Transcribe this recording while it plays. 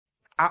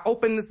I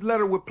open this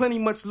letter with plenty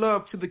much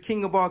love to the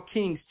king of all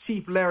kings,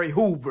 Chief Larry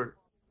Hoover.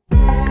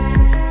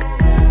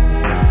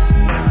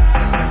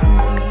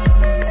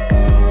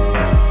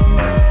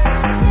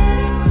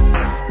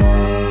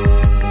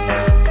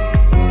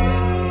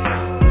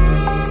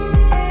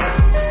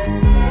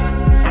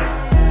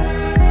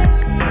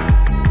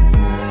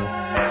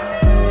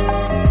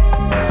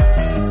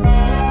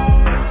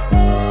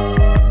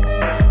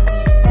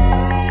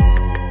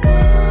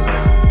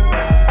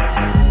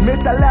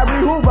 Mr. Larry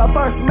Hoover,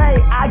 first May,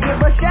 I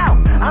give a shout.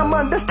 I'm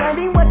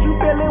understanding what you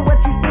feeling, what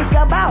you speak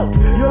about.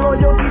 Your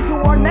loyalty to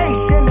our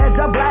nation as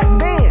a black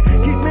man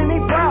keeps many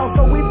proud,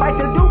 so we fight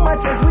to do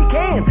much as we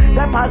can.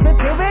 That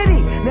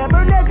positivity,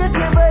 never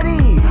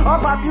negativity. Our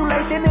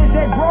population is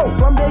at growth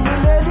from the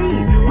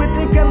unity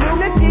within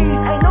communities.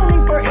 Ain't no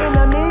need for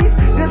enemies.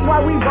 This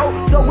why we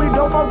vote, so we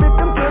don't fall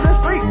victim to the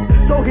streets.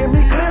 So hear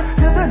me clear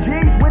to the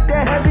G's with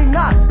their heavy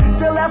knocks.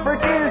 Still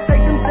Africans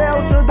take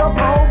themselves to the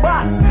poll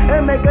box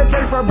and make a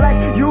change for black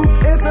youth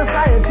in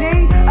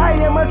society. I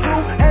am a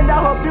true, and I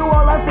hope you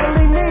all are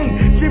feeling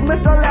me. Chief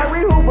Mr.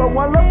 Larry Hoover,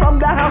 one love from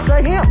the house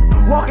of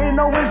H.E.M.P. Walking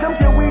on wisdom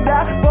till we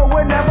die, but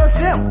we'll never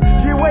simp.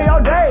 G-Way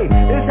all day,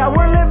 it's how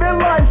we're living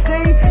life,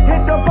 see.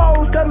 Hit the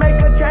polls to make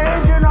a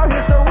change in our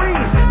history.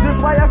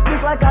 This why I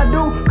speak like I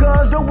do,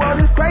 cause the world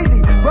is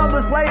crazy.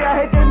 Brothers play a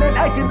hating and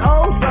acting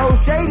oh so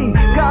shady.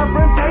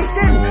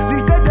 Confrontation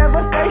leads to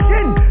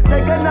devastation.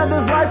 Take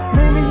another's life,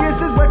 many years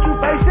is what you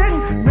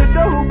facing.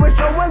 Mr. Hoover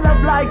showing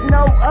love like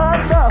no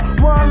other.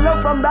 One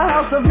love from the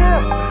house of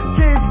H.E.M.P.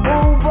 Chief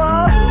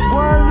Hoover,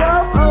 one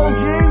love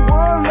OG,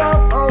 one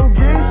love OG.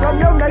 From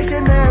your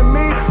nation and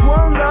me,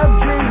 one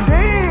love GD.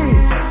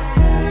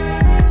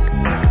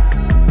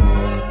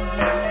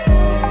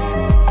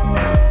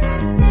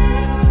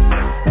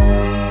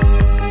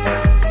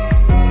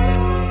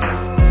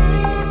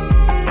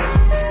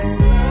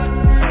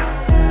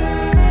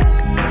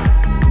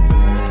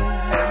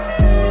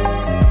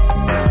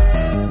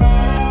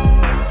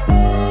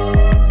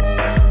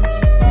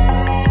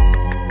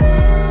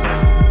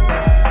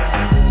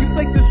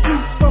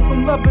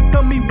 Up and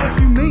tell me what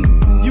you mean.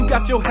 You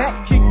got your hat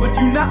kicked, but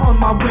you not on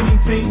my winning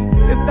team.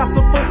 It's not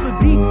supposed to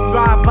be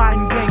drive-by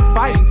and gang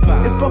fights.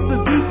 It's supposed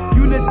to be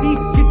unity,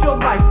 get your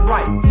life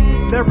right.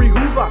 Larry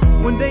Hoover,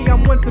 one day I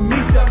want to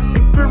meet ya.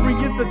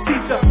 Experience a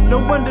teacher,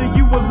 no wonder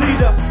you a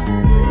leader.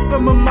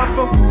 Some of my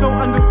folks don't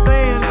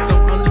understand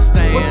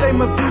what they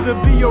must do to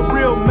be a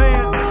real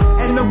man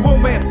and a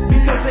woman,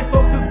 because they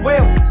folks as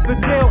well. The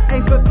jail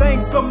ain't the thing,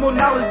 some more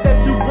knowledge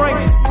that you bring.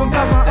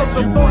 Sometimes my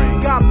other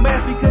folks got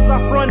mad because I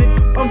fronted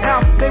on how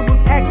they was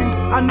acting.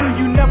 I knew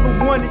you never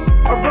wanted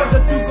a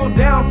brother to go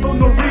down for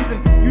no reason.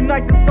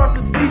 Unite to start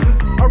the season.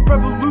 A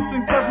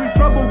revolution, cause we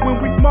trouble when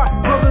we smart.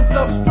 Brothers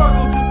of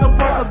struggle, just a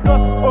part of the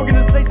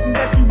organization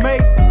that you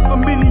made. So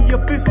many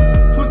officials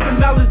twist the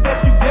knowledge that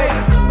you gave.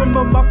 Some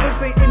of my folks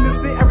ain't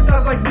innocent,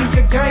 advertise like we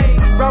a gang.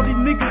 Rowdy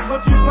niggas,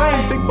 what you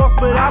claim? Big boss,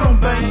 but I don't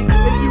bang.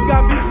 If you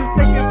got beef, let's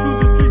take it to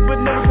the streets, but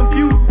never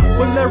confuse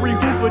what Larry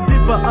Hoover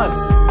did for us,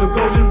 the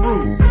golden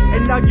rule.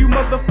 And now you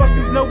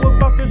motherfuckers know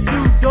about the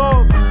shoe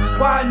dog.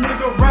 Why a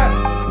nigga rap?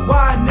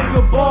 Why a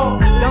nigga ball?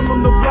 Down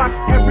on the block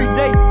every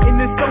day,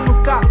 and this show will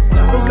stop.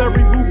 So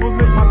Larry Hoover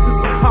let my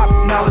pistol pop,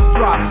 now let's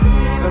drop.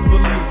 Let's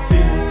believe,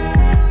 Chief.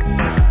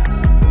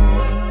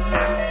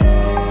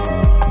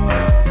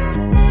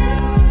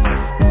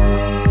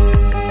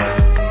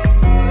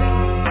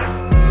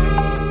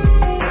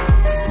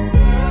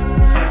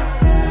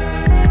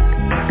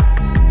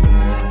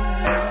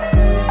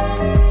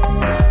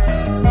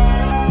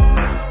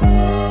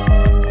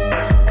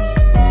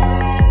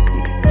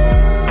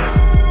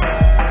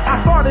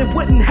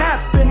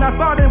 I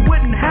thought it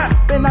wouldn't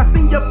happen. I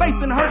seen your face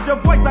and heard your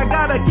voice. I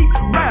gotta keep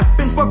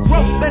rapping for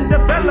growth and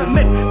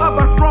development of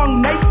a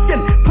strong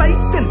nation.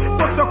 Placing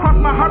books across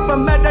my heart for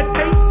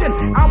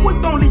meditation. I was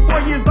only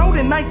 4 years old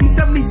in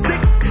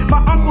 1976.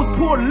 My uncles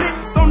pulled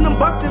licks on them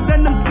busters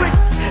and them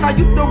tricks. I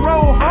used to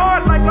roll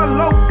hard like a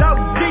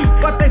low-dope G,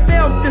 but they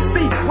failed to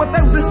see what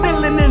they was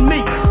instilling in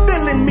me.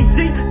 Feeling me,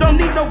 G, don't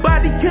need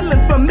nobody killing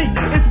for me.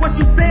 It's what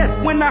you said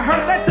when I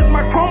heard that. Took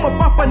my chrome up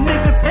off a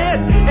nigga's head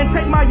and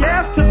take my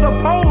ass to the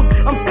polls.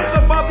 I'm sick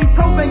of all these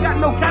toes, ain't got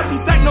no cappy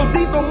sack, no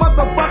diesel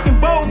motherfucking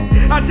bones.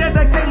 I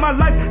dedicate my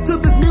life to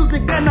this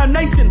music and our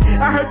nation.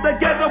 I heard the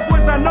ghetto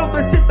boys, I know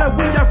the shit that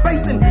we are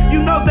facing.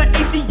 You know the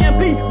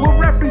H.E.M.P will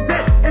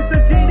represent. It's a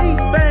GD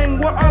thing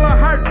where all our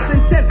hearts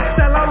intent.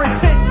 Shall I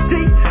repent,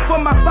 G, for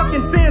my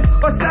fucking sins?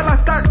 Or shall I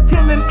start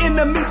killing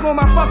enemies for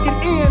my fucking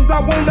ends? I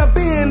wanna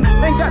bend,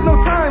 ain't got no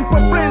time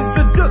for friends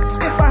to jukes.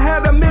 If I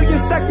had a million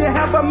stack, you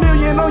have a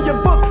million on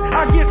your books.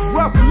 I get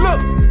rough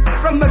looks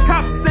from the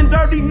cops and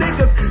dirty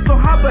niggas. So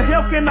how the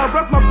hell can I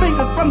rest my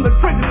fingers from the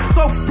triggers?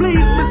 So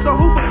please, Mr.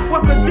 Hoover,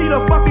 what's a G to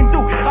fucking do?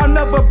 I'll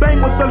never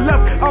bang with the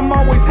left, I'm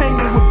always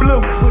hanging with blue.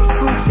 With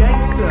true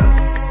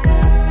gangsters.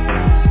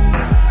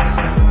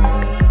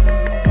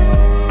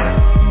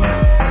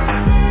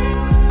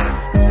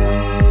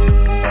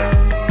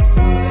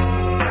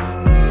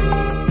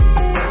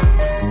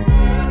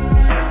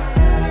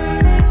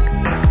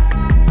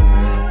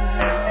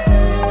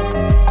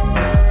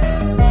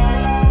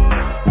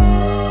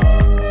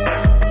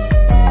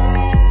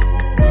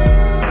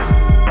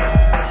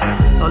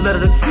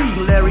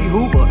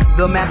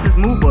 the masses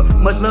mover.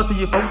 Much love to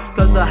you folks,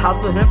 cause the house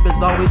of hemp is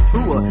always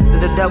truer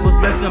than the devil's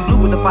dressed in blue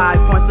with the 5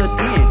 points of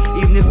 10.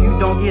 Even if you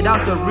don't get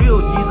out, the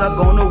real G's are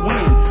gonna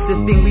win.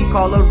 This thing we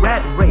call a rat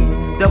race,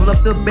 double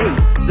up the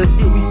bass. The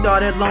shit we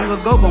started long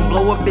ago gon'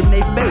 blow up in they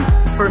face.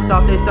 First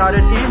off they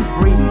started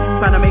inbreeding,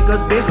 trying to make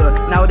us bigger.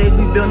 Nowadays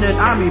we building an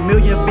army,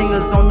 million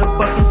fingers on the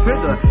fucking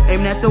trigger,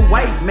 aiming at the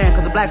white man,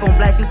 cause the black on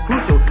black is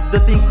crucial.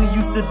 The things we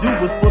used to do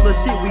was full of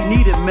shit we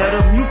needed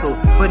Metamucil.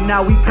 But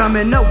now we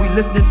coming up, we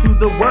listening to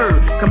the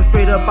word coming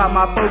straight up out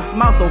my folks'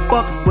 mouth, so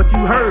fuck what you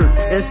heard.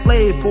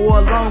 Enslaved for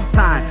a long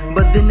time,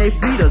 but then they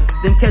freed us.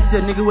 Then catch a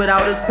nigga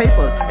without his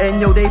papers,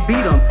 and yo they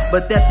beat him.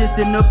 But that shit's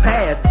in the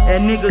past,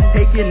 and niggas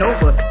taking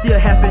over. See a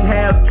half and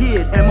half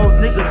kid, and most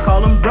niggas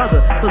call him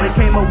brother. So they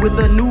came up with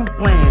a new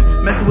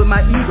plan, messing with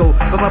my ego.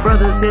 But my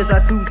brother says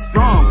I'm too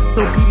strong,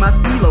 so keep my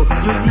stilo.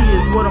 Unity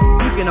is what I'm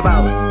speaking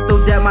about,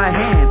 so jab my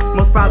hand.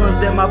 Most problems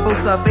that my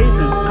folks are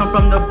facing come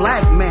from the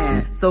black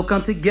man. So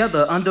come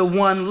together under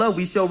one love,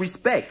 we show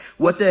respect.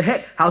 What the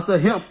heck, House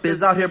of Hemp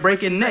is out here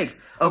breaking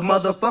necks of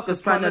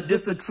motherfuckers trying to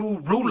diss a true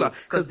ruler.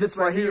 Cause this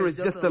right here is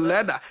just a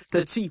letter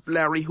to Chief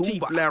Larry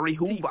Hoover. Larry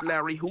Hoover.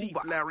 Larry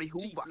Hoover. Larry Hoover. Larry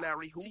Hoover.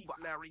 Larry Hoover.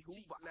 Larry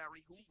Hoover.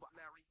 Larry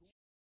Hoover.